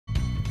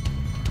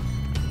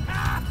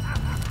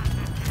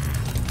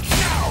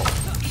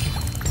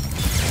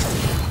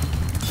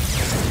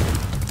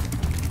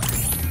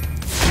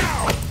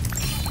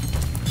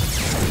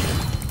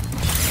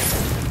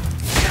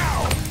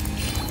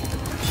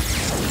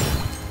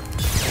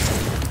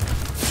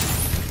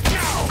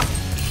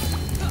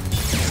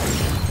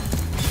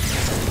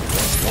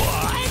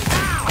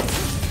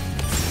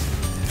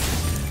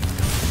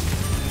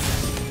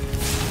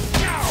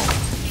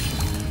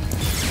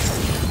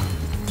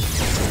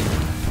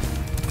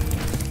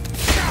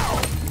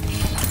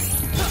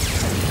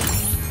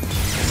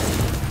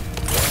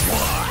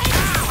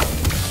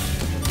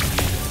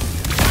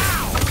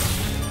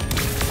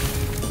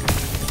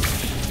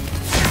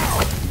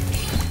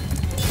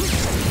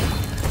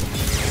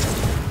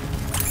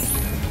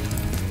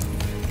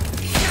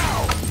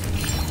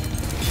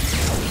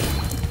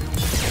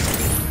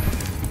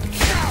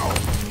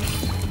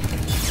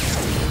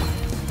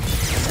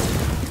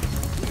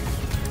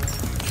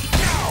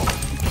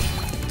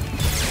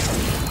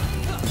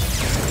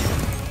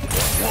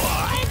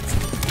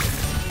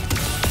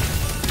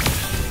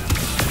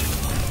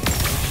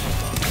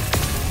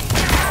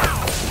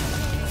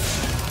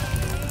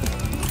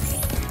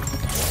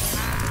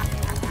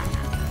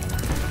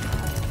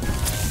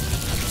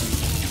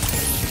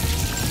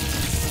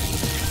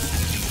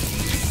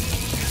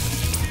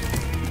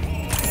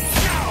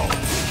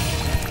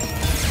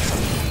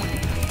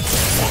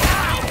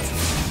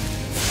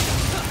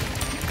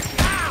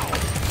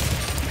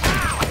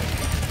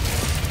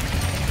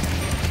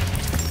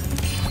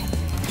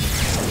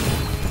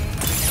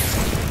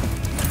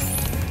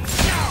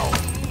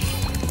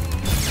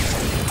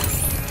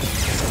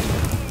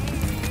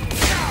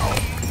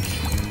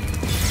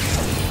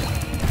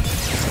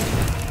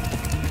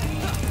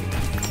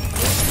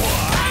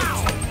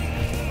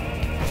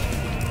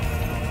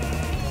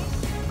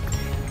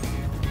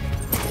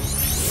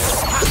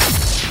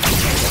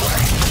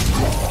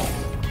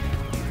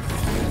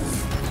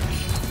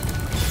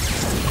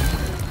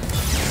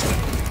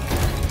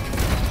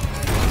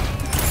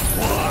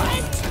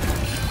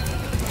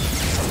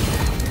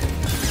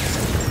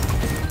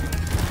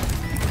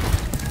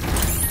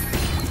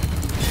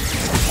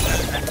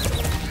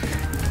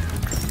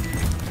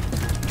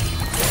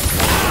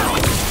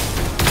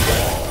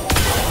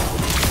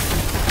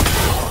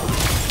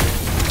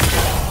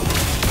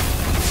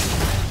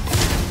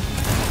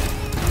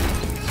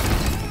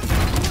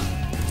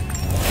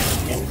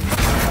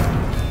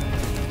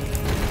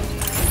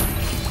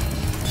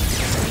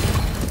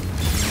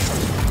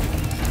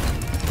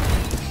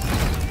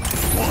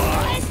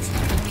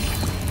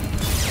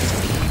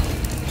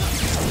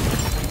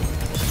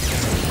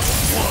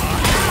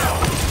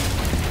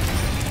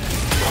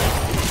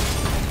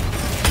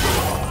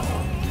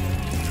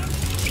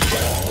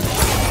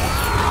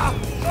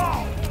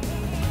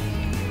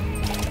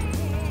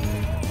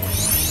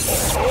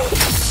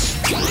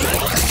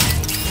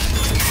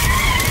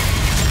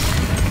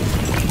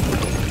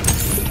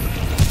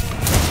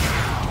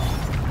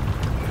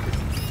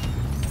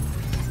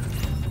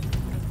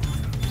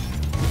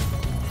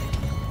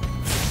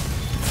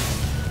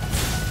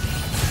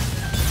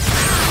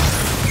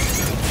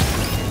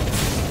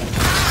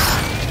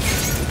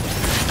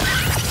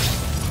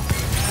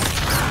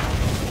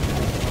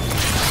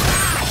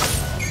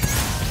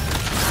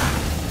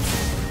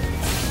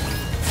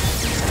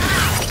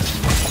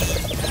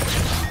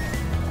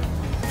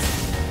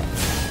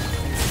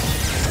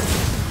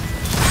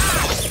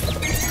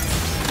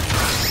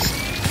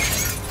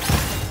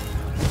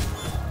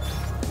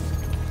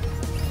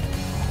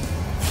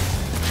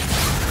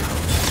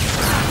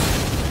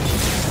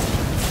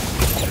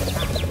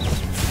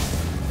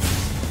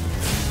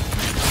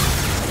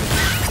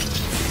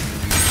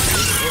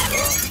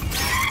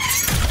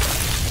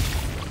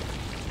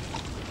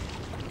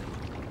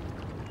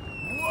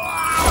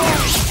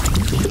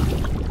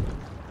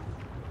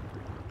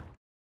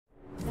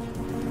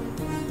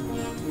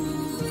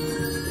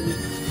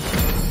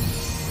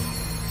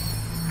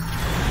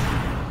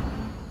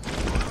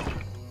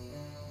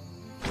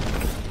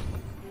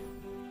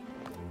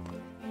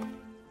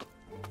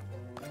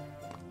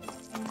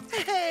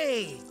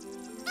Hey!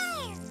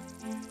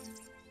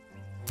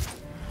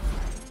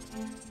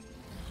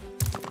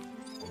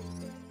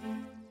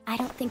 I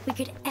don't think we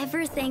could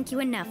ever thank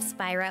you enough,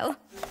 Spyro.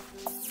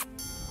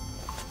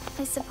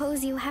 I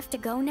suppose you have to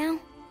go now?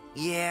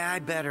 Yeah, I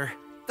better.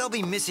 They'll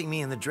be missing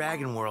me in the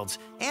Dragon Worlds,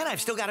 and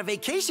I've still got a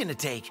vacation to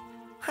take.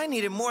 I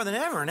need it more than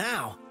ever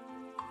now.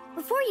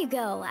 Before you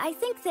go, I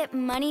think that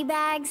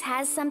Moneybags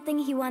has something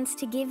he wants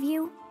to give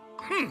you.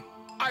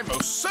 I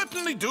most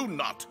certainly do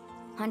not.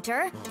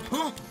 Hunter?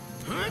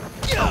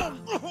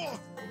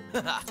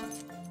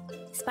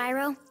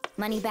 Spyro,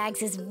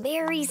 Moneybags is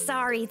very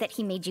sorry that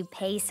he made you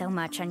pay so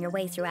much on your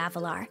way through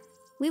Avalar.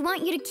 We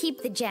want you to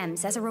keep the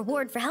gems as a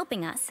reward for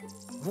helping us.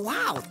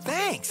 Wow,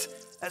 thanks!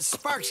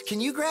 Sparks,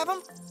 can you grab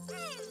them?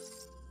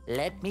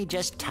 Let me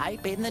just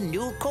type in the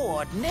new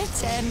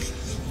coordinates and...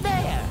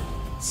 there!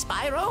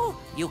 Spyro,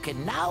 you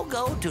can now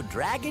go to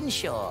Dragon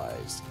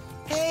Shores.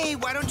 Hey,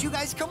 why don't you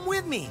guys come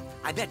with me?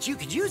 I bet you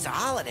could use a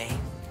holiday.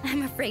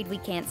 I'm afraid we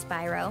can't,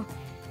 Spyro.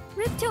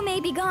 Ripto may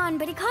be gone,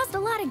 but he caused a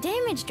lot of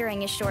damage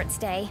during his short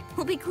stay.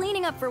 We'll be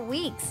cleaning up for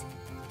weeks.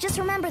 Just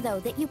remember, though,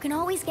 that you can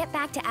always get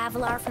back to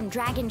Avalar from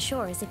Dragon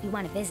Shores if you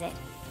want to visit.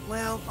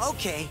 Well,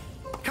 okay.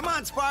 Come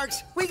on,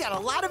 Sparks. We got a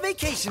lot of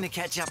vacation to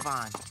catch up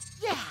on.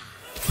 Yeah!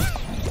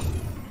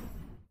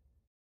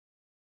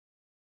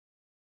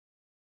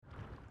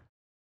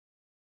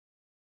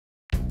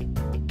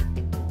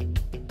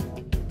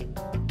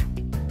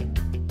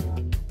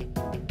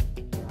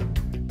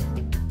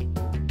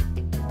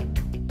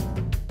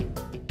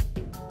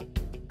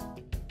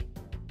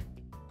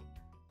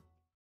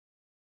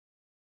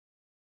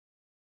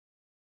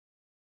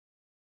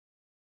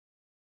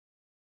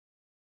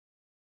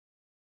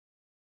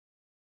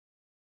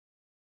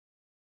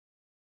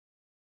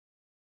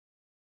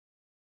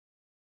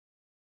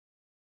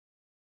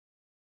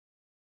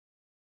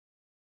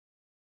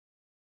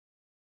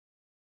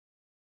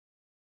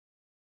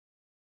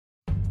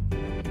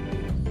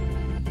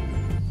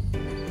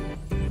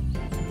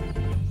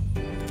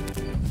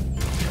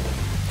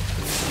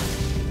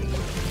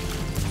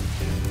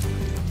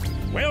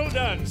 Well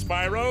done,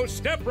 Spyro.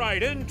 Step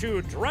right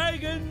into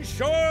Dragon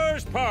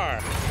Shores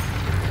Park.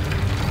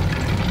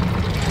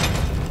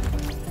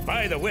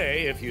 By the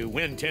way, if you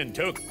win 10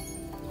 tokens...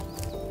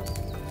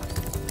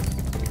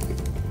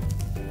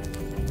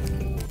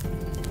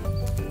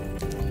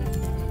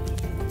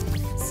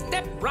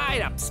 Step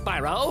right up,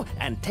 Spyro,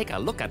 and take a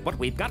look at what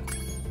we've got.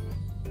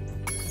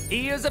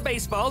 Here's a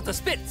baseball to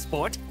spit,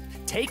 sport.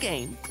 Take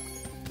aim.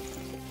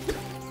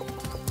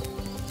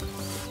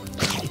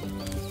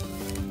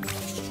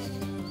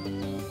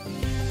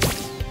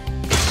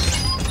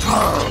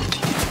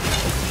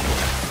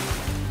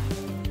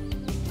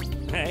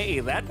 Hey,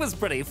 that was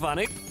pretty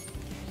funny.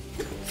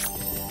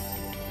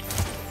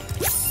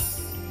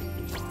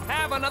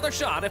 Have another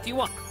shot if you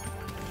want.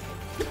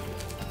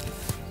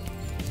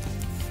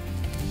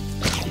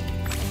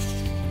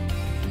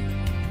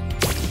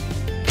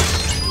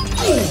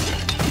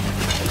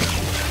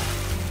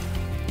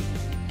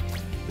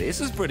 This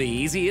is pretty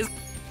easy, isn't it?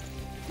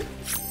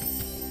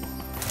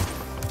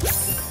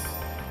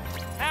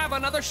 Have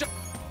another shot.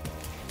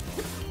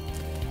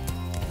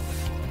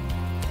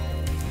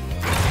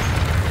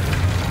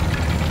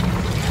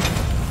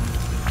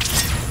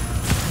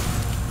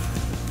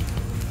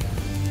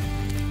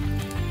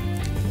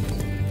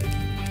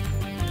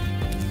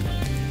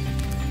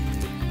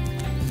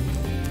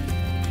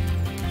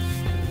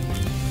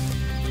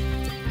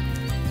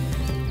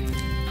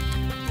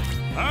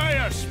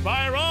 Hiya,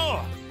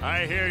 Spyro!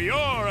 I hear you're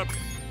a...